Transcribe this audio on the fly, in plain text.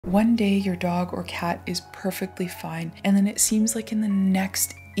One day your dog or cat is perfectly fine, and then it seems like in the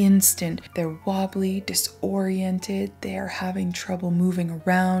next instant they're wobbly, disoriented, they are having trouble moving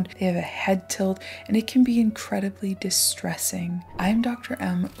around, they have a head tilt, and it can be incredibly distressing. I'm Dr.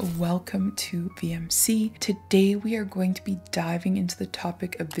 M. Welcome to VMC. Today we are going to be diving into the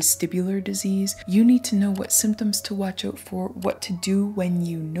topic of vestibular disease. You need to know what symptoms to watch out for, what to do when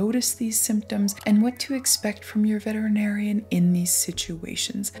you notice these symptoms, and what to expect from your veterinarian in these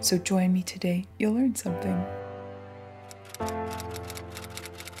situations. So join me today, you'll learn something.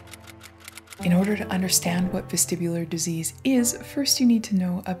 In order to understand what vestibular disease is, first you need to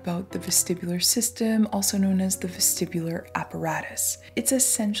know about the vestibular system, also known as the vestibular apparatus. It's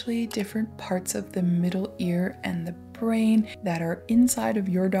essentially different parts of the middle ear and the brain that are inside of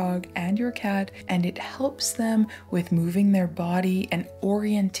your dog and your cat, and it helps them with moving their body and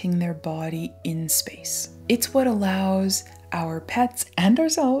orienting their body in space. It's what allows our pets and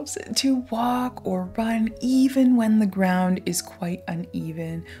ourselves to walk or run even when the ground is quite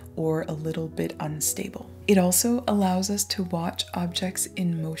uneven or a little bit unstable. It also allows us to watch objects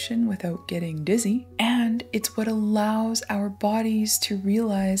in motion without getting dizzy, and it's what allows our bodies to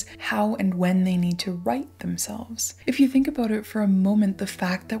realize how and when they need to right themselves. If you think about it for a moment, the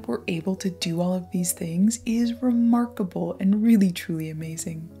fact that we're able to do all of these things is remarkable and really truly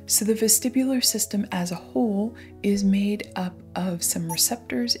amazing. So the vestibular system as a whole is made up of some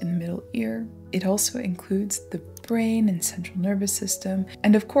receptors in the middle ear. It also includes the brain and central nervous system,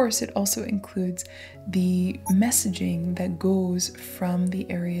 and of course it also includes the messaging that goes from the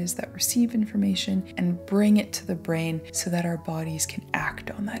areas that receive information and bring it to the brain so that our bodies can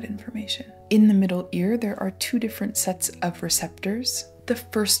act on that information. In the middle ear, there are two different sets of receptors. The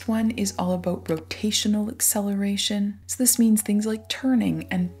first one is all about rotational acceleration. So this means things like turning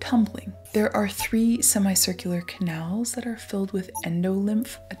and tumbling. There are 3 semicircular canals that are filled with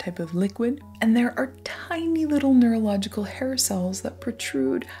endolymph, a type of liquid, and there are tiny little neurological hair cells that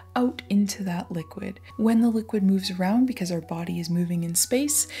protrude out into that liquid. When the liquid moves around, because our body is moving in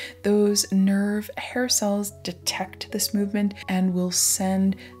space, those nerve hair cells detect this movement and will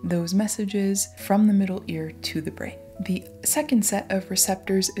send those messages from the middle ear to the brain. The second set of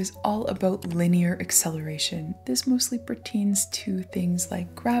receptors is all about linear acceleration. This mostly pertains to things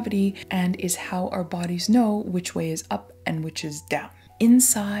like gravity and is how our bodies know which way is up and which is down.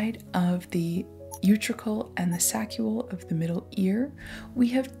 Inside of the utricle and the saccule of the middle ear, we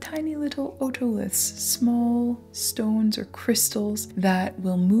have tiny little otoliths, small stones or crystals that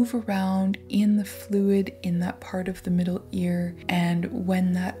will move around in the fluid in that part of the middle ear, and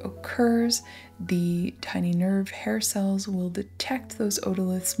when that occurs, the tiny nerve hair cells will detect those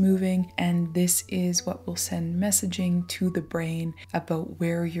otoliths moving, and this is what will send messaging to the brain about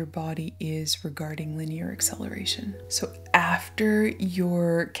where your body is regarding linear acceleration. So after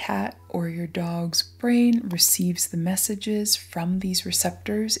your cat or your dog's brain receives the messages from these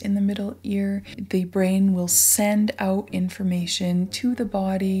receptors in the middle ear, the brain will send out information to the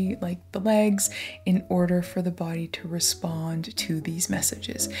body, like the legs, in order for the body to respond to these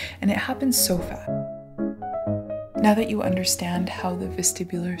messages. And it happens so fast. Now that you understand how the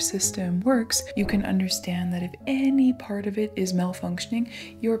vestibular system works, you can understand that if any part of it is malfunctioning,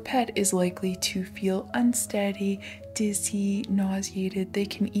 your pet is likely to feel unsteady, dizzy, nauseated. They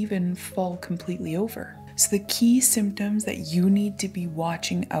can even fall completely over. So the key symptoms that you need to be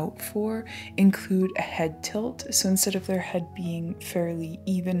watching out for include a head tilt. So instead of their head being fairly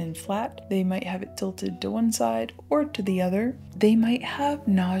even and flat, they might have it tilted to one side or to the other. They might have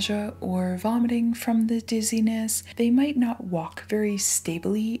nausea or vomiting from the dizziness. They might not walk very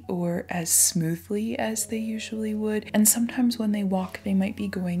stably or as smoothly as they usually would. And sometimes when they walk, they might be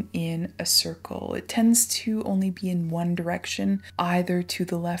going in a circle. It tends to only be in one direction, either to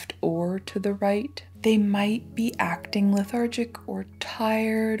the left or to the right. They might be acting lethargic or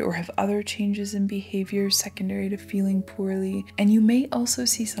tired or have other changes in behavior secondary to feeling poorly. And you may also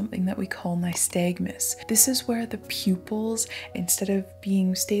see something that we call nystagmus. This is where the pupils, instead of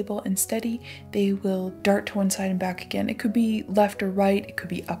being stable and steady, they will dart to one side and back again. It could be left or right, it could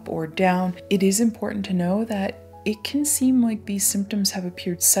be up or down. It is important to know that it can seem like these symptoms have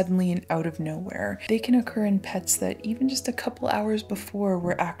appeared suddenly and out of nowhere. They can occur in pets that even just a couple hours before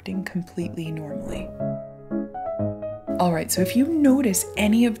were acting completely normally. Alright, so if you notice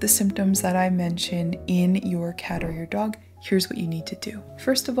any of the symptoms that I mentioned in your cat or your dog, here's what you need to do.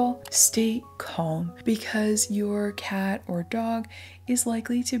 First of all, stay calm, because your cat or dog is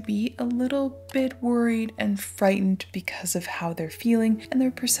likely to be a little bit worried and frightened because of how they're feeling, and their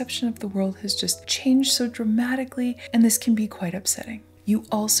perception of the world has just changed so dramatically, and this can be quite upsetting. You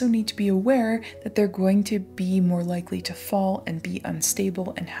also need to be aware that they're going to be more likely to fall and be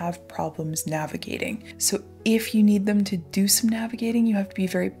unstable and have problems navigating. So if you need them to do some navigating, you have to be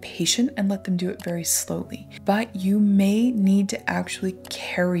very patient and let them do it very slowly. But you may need to actually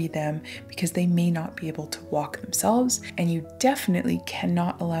carry them because they may not be able to walk themselves, and you definitely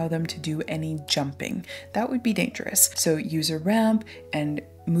cannot allow them to do any jumping. That would be dangerous. So use a ramp and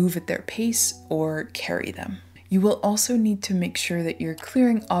move at their pace or carry them. You will also need to make sure that you're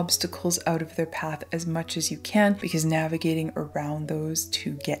clearing obstacles out of their path as much as you can, because navigating around those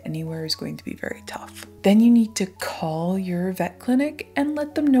to get anywhere is going to be very tough. Then you need to call your vet clinic and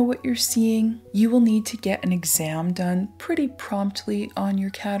let them know what you're seeing. You will need to get an exam done pretty promptly on your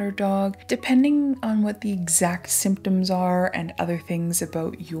cat or dog, depending on what the exact symptoms are and other things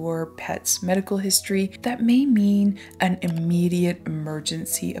about your pet's medical history. That may mean an immediate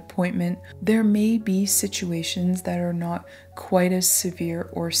emergency appointment. There may be situations that are not quite as severe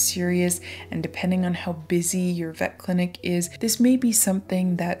or serious, and depending on how busy your vet clinic is, this may be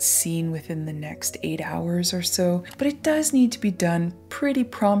something that's seen within the next 8 hours or so, but it does need to be done pretty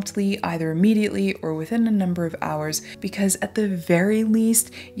promptly, either immediately or within a number of hours, because at the very least,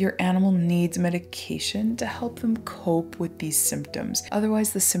 your animal needs medication to help them cope with these symptoms.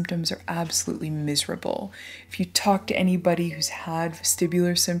 Otherwise, the symptoms are absolutely miserable. If you talk to anybody who's had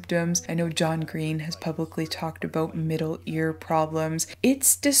vestibular symptoms, I know John Green has publicly talked about middle ear problems.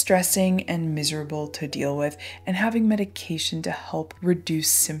 It's distressing and miserable to deal with, and having medication to help reduce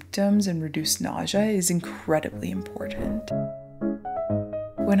symptoms and reduce nausea is incredibly important.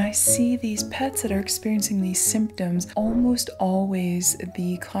 When I see these pets that are experiencing these symptoms, almost always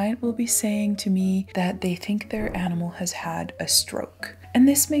the client will be saying to me that they think their animal has had a stroke. And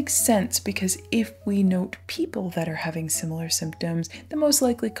this makes sense because if we note people that are having similar symptoms, the most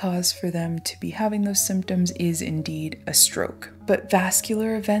likely cause for them to be having those symptoms is indeed a stroke. But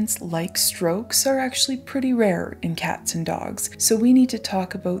vascular events like strokes are actually pretty rare in cats and dogs, so we need to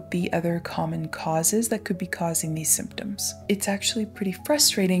talk about the other common causes that could be causing these symptoms. It's actually pretty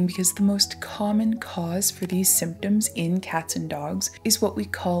frustrating because the most common cause for these symptoms in cats and dogs is what we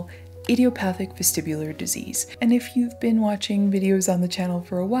call idiopathic vestibular disease. And if you've been watching videos on the channel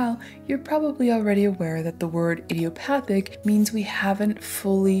for a while, you're probably already aware that the word idiopathic means we haven't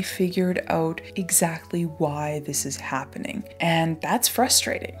fully figured out exactly why this is happening. And that's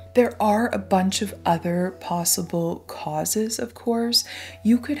frustrating. There are a bunch of other possible causes, of course.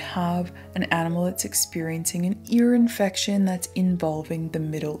 You could have an animal that's experiencing an ear infection that's involving the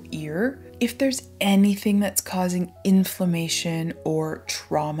middle ear. If there's anything that's causing inflammation or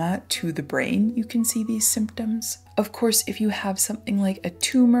trauma to the brain, you can see these symptoms. Of course, if you have something like a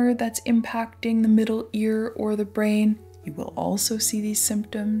tumor that's impacting the middle ear or the brain, you will also see these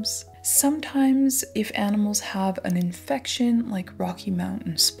symptoms. Sometimes, if animals have an infection like Rocky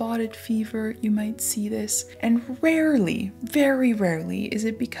Mountain spotted fever, you might see this. And rarely, very rarely, is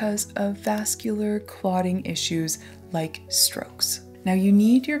it because of vascular clotting issues like strokes. Now, you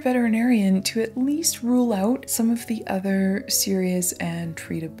need your veterinarian to at least rule out some of the other serious and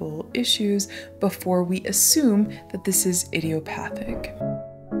treatable issues before we assume that this is idiopathic.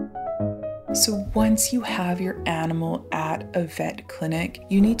 So once you have your animal at a vet clinic,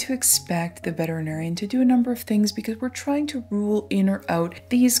 you need to expect the veterinarian to do a number of things because we're trying to rule in or out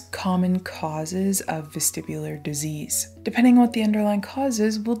these common causes of vestibular disease. Depending on what the underlying cause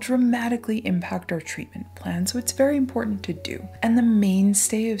is, will dramatically impact our treatment plan, so it's very important to do. And the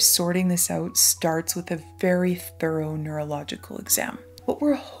mainstay of sorting this out starts with a very thorough neurological exam. What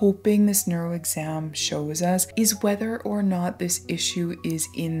we're hoping this neuro exam shows us is whether or not this issue is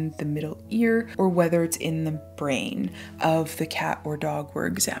in the middle ear or whether it's in the brain of the cat or dog we're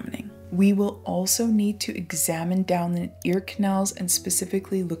examining. We will also need to examine down the ear canals and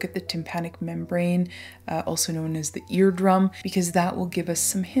specifically look at the tympanic membrane, also known as the eardrum, because that will give us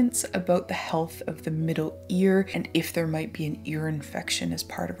some hints about the health of the middle ear and if there might be an ear infection as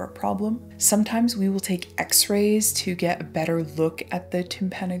part of our problem. Sometimes we will take x-rays to get a better look at the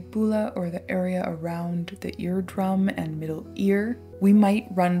tympanic bulla, or the area around the eardrum and middle ear. We might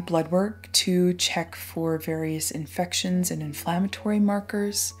run blood work to check for various infections and inflammatory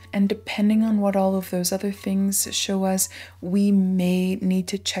markers. And depending on what all of those other things show us, we may need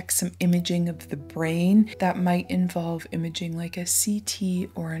to check some imaging of the brain that might involve imaging like a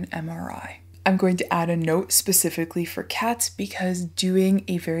CT or an MRI. I'm going to add a note specifically for cats because doing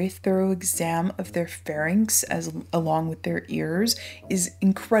a very thorough exam of their pharynx along with their ears is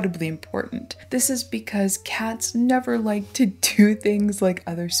incredibly important. This is because cats never like to do things like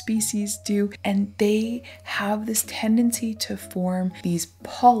other species do, and they have this tendency to form these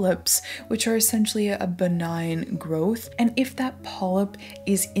polyps, which are essentially a benign growth. And if that polyp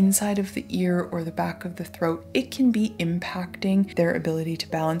is inside of the ear or the back of the throat, it can be impacting their ability to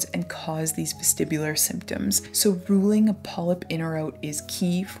balance and cause these vestibular symptoms. So ruling a polyp in or out is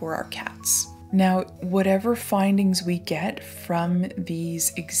key for our cats. Now, whatever findings we get from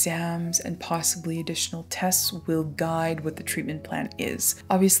these exams and possibly additional tests will guide what the treatment plan is.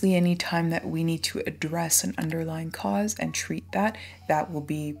 Obviously, any time that we need to address an underlying cause and treat that will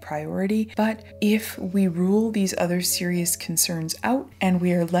be priority. But if we rule these other serious concerns out and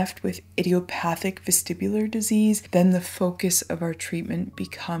we are left with idiopathic vestibular disease, then the focus of our treatment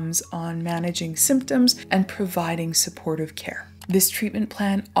becomes on managing symptoms and providing supportive care. This treatment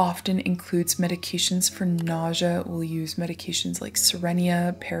plan often includes medications for nausea. We'll use medications like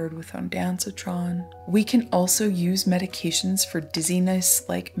Cerenia paired with ondansetron. We can also use medications for dizziness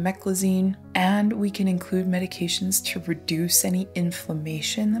like meclizine, and we can include medications to reduce any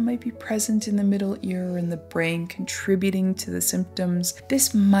inflammation that might be present in the middle ear or in the brain contributing to the symptoms.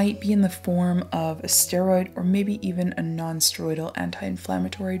 This might be in the form of a steroid or maybe even a non-steroidal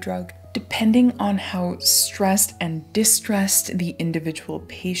anti-inflammatory drug. Depending on how stressed and distressed the individual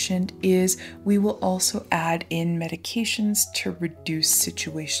patient is, we will also add in medications to reduce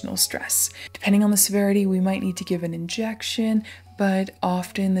situational stress. Depending on the severity, we might need to give an injection, but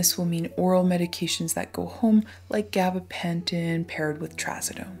often this will mean oral medications that go home, like gabapentin paired with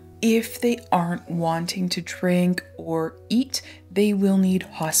trazodone. If they aren't wanting to drink or eat, they will need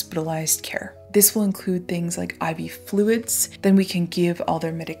hospitalized care. This will include things like IV fluids. Then we can give all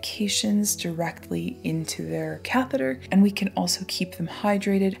their medications directly into their catheter, and we can also keep them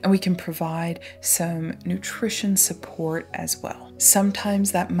hydrated, and we can provide some nutrition support as well.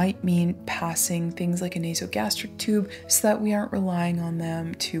 Sometimes that might mean passing things like a nasogastric tube so that we aren't relying on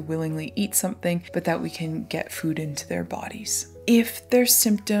them to willingly eat something, but that we can get food into their bodies. If their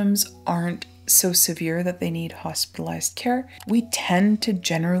symptoms aren't so severe that they need hospitalized care, we tend to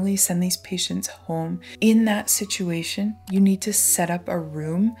generally send these patients home. In that situation, you need to set up a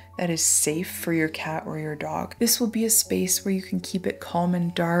room that is safe for your cat or your dog. This will be a space where you can keep it calm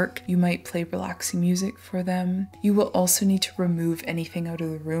and dark. You might play relaxing music for them. You will also need to remove anything out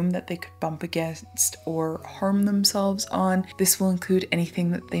of the room that they could bump against or harm themselves on. This will include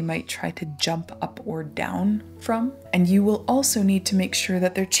anything that they might try to jump up or down from. And you will also need to make sure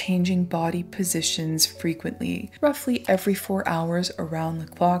that they're changing body positions frequently, roughly every 4 hours around the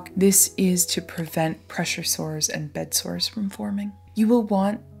clock. This is to prevent pressure sores and bed sores from forming. You will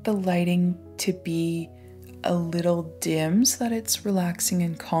want the lighting to be a little dim so that it's relaxing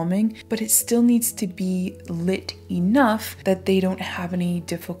and calming, but it still needs to be lit enough that they don't have any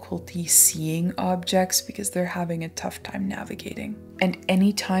difficulty seeing objects because they're having a tough time navigating. And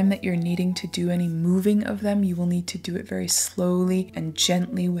any time that you're needing to do any moving of them, you will need to do it very slowly and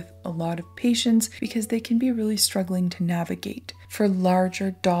gently with a lot of patience because they can be really struggling to navigate. For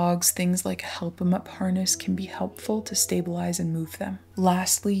larger dogs, things like a help 'em up harness can be helpful to stabilize and move them.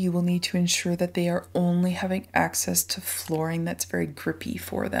 Lastly, you will need to ensure that they are only having access to flooring that's very grippy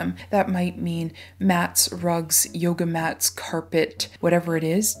for them. That might mean mats, rugs, yoga mats, carpet, whatever it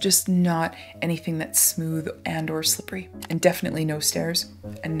is, just not anything that's smooth and or slippery. And definitely no stairs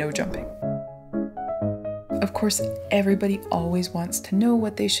and no jumping. Of course, everybody always wants to know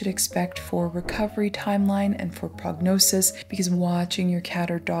what they should expect for recovery timeline and for prognosis, because watching your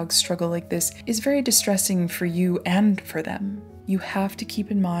cat or dog struggle like this is very distressing for you and for them. You have to keep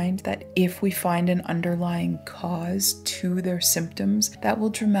in mind that if we find an underlying cause to their symptoms, that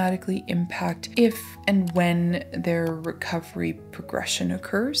will dramatically impact if and when their recovery progression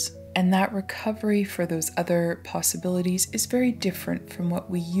occurs. And that recovery for those other possibilities is very different from what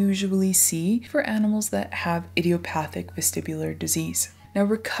we usually see for animals that have idiopathic vestibular disease. Now,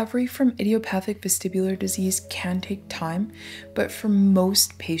 recovery from idiopathic vestibular disease can take time, but for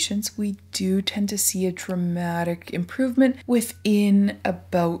most patients, we do tend to see a dramatic improvement within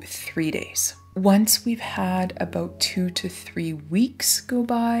about 3 days. Once we've had about 2 to 3 weeks go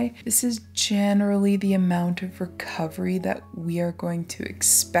by, this is generally the amount of recovery that we are going to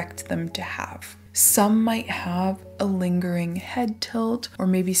expect them to have. Some might have a lingering head tilt or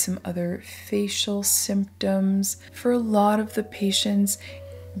maybe some other facial symptoms. For a lot of the patients,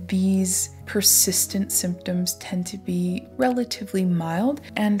 these persistent symptoms tend to be relatively mild,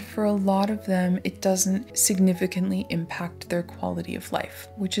 and for a lot of them, it doesn't significantly impact their quality of life,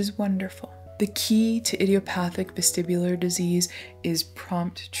 which is wonderful. The key to idiopathic vestibular disease is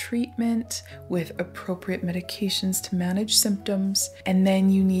prompt treatment with appropriate medications to manage symptoms, and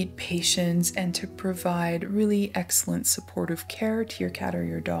then you need patience and to provide really excellent supportive care to your cat or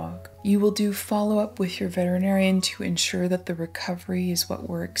your dog. You will do follow-up with your veterinarian to ensure that the recovery is what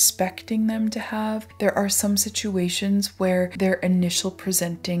we're expecting them to have. There are some situations where their initial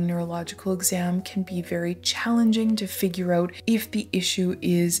presenting neurological exam can be very challenging to figure out if the issue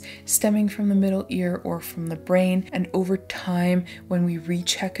is stemming from the middle ear or from the brain, and over time, when we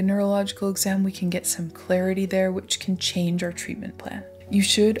recheck a neurological exam, we can get some clarity there, which can change our treatment plan. You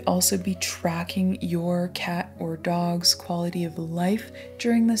should also be tracking your cat or dog's quality of life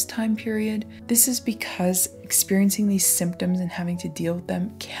during this time period. This is because experiencing these symptoms and having to deal with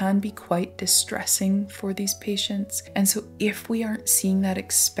them can be quite distressing for these patients. And so if we aren't seeing that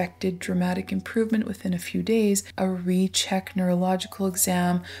expected dramatic improvement within a few days, a recheck neurological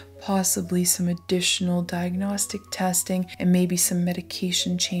exam, possibly some additional diagnostic testing, and maybe some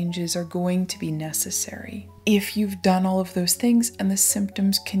medication changes are going to be necessary. If you've done all of those things and the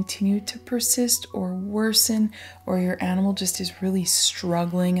symptoms continue to persist or worsen, or your animal just is really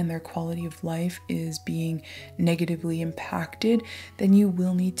struggling and their quality of life is being negatively impacted, then you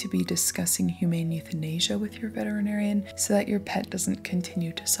will need to be discussing humane euthanasia with your veterinarian so that your pet doesn't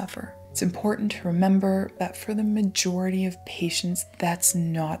continue to suffer. It's important to remember that for the majority of patients, that's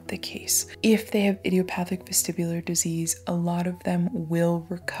not the case. If they have idiopathic vestibular disease, a lot of them will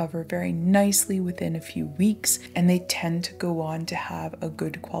recover very nicely within a few weeks, and they tend to go on to have a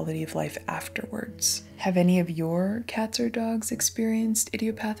good quality of life afterwards. Have any of your cats or dogs experienced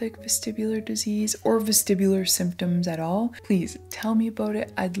idiopathic vestibular disease or vestibular symptoms at all? Please tell me about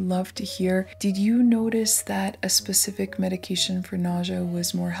it. I'd love to hear. Did you notice that a specific medication for nausea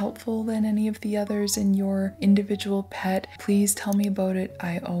was more helpful than any of the others in your individual pet? Please tell me about it.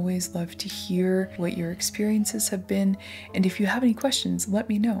 I always love to hear what your experiences have been. And if you have any questions, let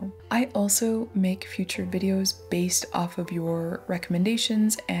me know. I also make future videos based off of your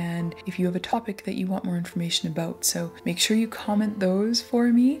recommendations and if you have a topic that you want more information about. So make sure you comment those for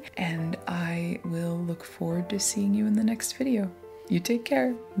me, and I will look forward to seeing you in the next video. You take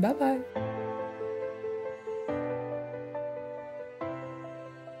care. Bye-bye.